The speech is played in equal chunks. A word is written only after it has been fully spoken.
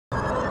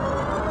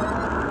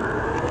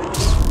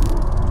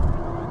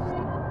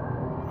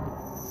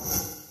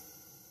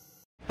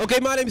Okay,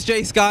 my name's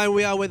Jay Sky and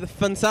we are with a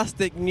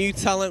fantastic new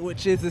talent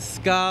which is the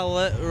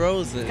Scarlett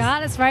Roses.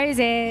 Scarlett's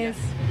Roses.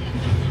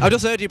 I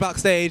just heard you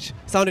backstage,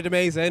 sounded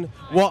amazing.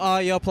 What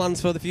are your plans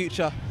for the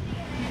future?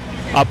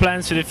 Our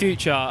plans for the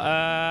future?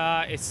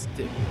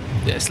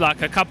 It's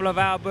like a couple of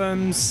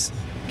albums,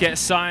 get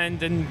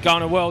signed and go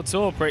on a world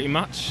tour pretty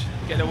much.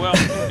 Get the world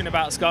talking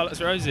about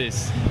Scarlett's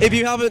Roses. If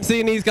you haven't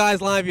seen these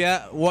guys live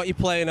yet, what are you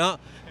playing at?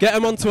 Get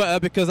them on Twitter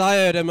because I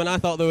heard them and I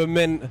thought they were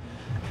mint.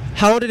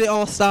 How did it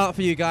all start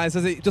for you guys?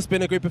 Has it just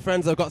been a group of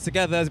friends that have got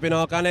together? Has it been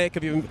organic?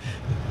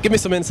 Give me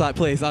some insight,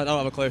 please. I don't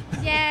have a clue.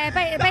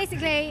 Yeah,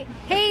 basically,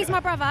 he's my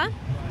brother.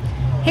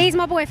 He's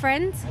my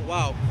boyfriend. Oh,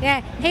 wow.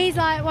 Yeah, he's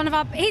like one of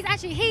our. He's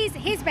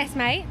his best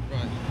mate.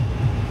 Right.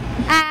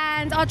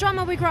 And our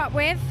drummer we grew up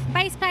with,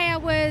 bass player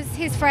was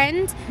his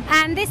friend,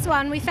 and this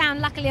one we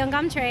found luckily on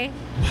Gumtree.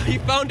 You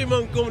found him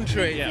on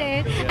Gumtree?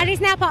 Yeah. And he's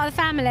now part of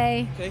the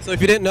family. Okay, so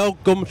if you didn't know,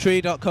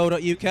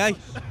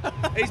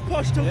 gumtree.co.uk. He's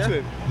posh, talk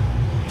to him.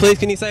 Please,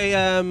 can you say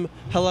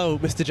hello,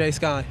 Mr. J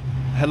Sky?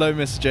 Hello,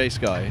 Mr. J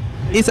Sky.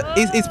 He's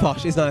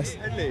posh, he's nice.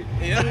 Henley.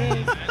 Yeah.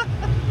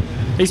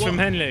 He's from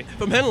Henley.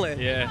 From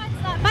Henley? Yeah.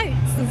 Like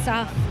boats and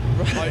stuff.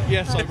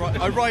 Yes, I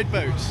ride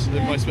boats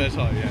in my spare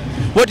time, yeah.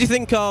 What do you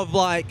think of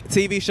like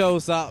TV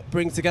shows that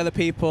bring together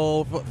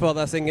people for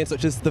their singing,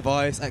 such as The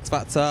Voice, X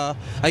Factor?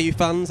 Are you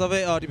fans of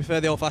it, or do you prefer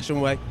the old-fashioned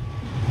way?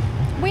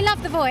 We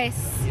love The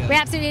Voice. Yeah. We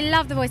absolutely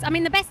love The Voice. I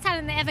mean, the best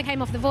talent that ever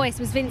came off The Voice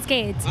was Vince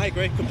Gill. I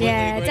agree, completely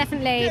Yeah, agree.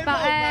 definitely. Get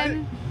But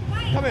involved,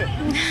 Come here.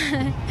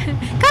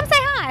 come say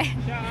hi.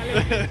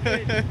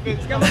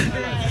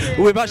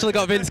 We've actually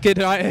got Vince Gill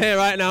right here,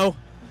 right now.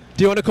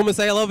 Do you want to come and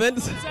say hello,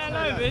 Vince?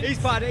 He's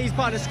part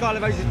of the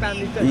Scarlett Roses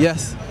family too.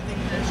 Yes.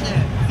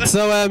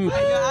 So, Your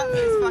outfit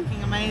is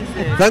fucking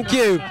amazing. thank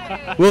you.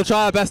 We'll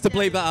try our best to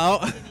bleep that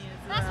out.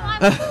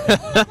 That's what all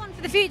I want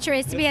for the future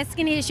is to be as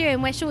skinny as you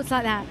and wear shorts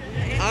like that.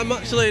 I'm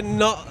actually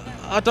not.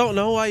 I don't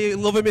know why you're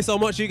loving me so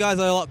much. You guys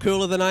are a lot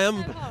cooler than I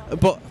am.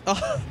 But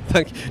oh,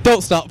 thank you.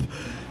 Don't stop.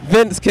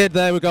 Vince Kid,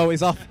 there we go.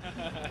 He's off.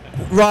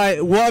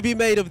 Right. What have you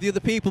made of the other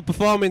people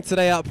performing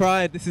today at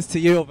Pride? This is to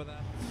you over there.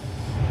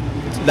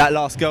 That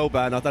last girl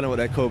band, I don't know what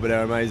they're called, but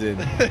they're amazing.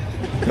 Do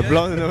you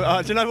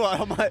know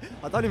what?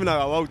 I don't even know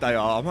how old they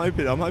are. I'm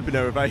hoping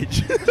they're of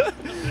age.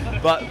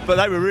 but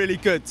they were really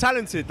good.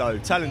 Talented though,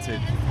 talented.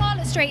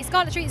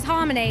 Scarlett Street's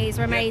harmonies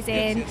were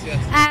amazing.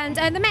 Yes.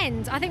 And the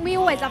Mend. I think we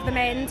always love the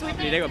Mend. We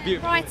played they got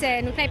beautiful.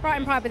 Brighton. We played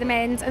Brighton Pride with the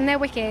Mend, and they're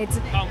wicked.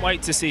 Can't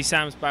wait to see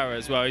Sam Sparrow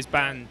as well. His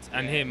band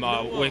and him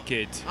are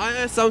wicked. I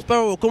heard Sam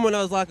Sparrow will come and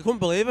I was like, I couldn't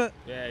believe it.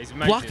 Yeah, he's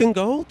amazing. Black and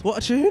gold.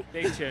 What a tune.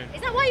 Big tune.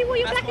 Is that why you wore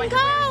your black and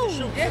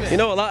gold? You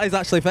know what? That is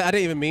actually fair. I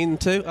didn't even mean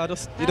to.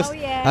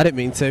 Yeah. I didn't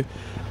mean to.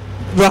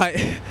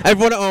 Right,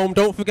 everyone at home,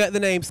 don't forget the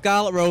name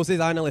Scarlett Roses.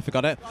 I nearly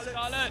forgot it.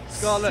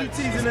 Scarlett.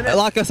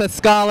 Like I said,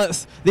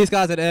 Scarlett's. These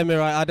guys didn't hear me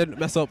right. I didn't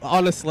mess up.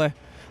 Honestly,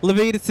 La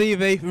Vida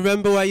TV.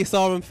 Remember where you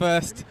saw them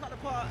first. Cut the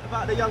part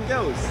about the young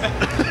girls.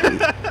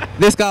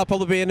 This guy will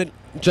probably be in a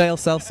jail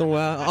cell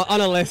somewhere on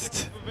a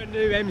list. The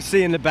new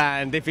MC in the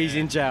band if he's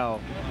in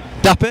jail.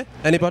 Dappy?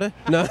 Anybody?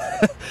 No.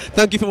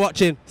 Thank you for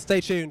watching.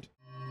 Stay tuned.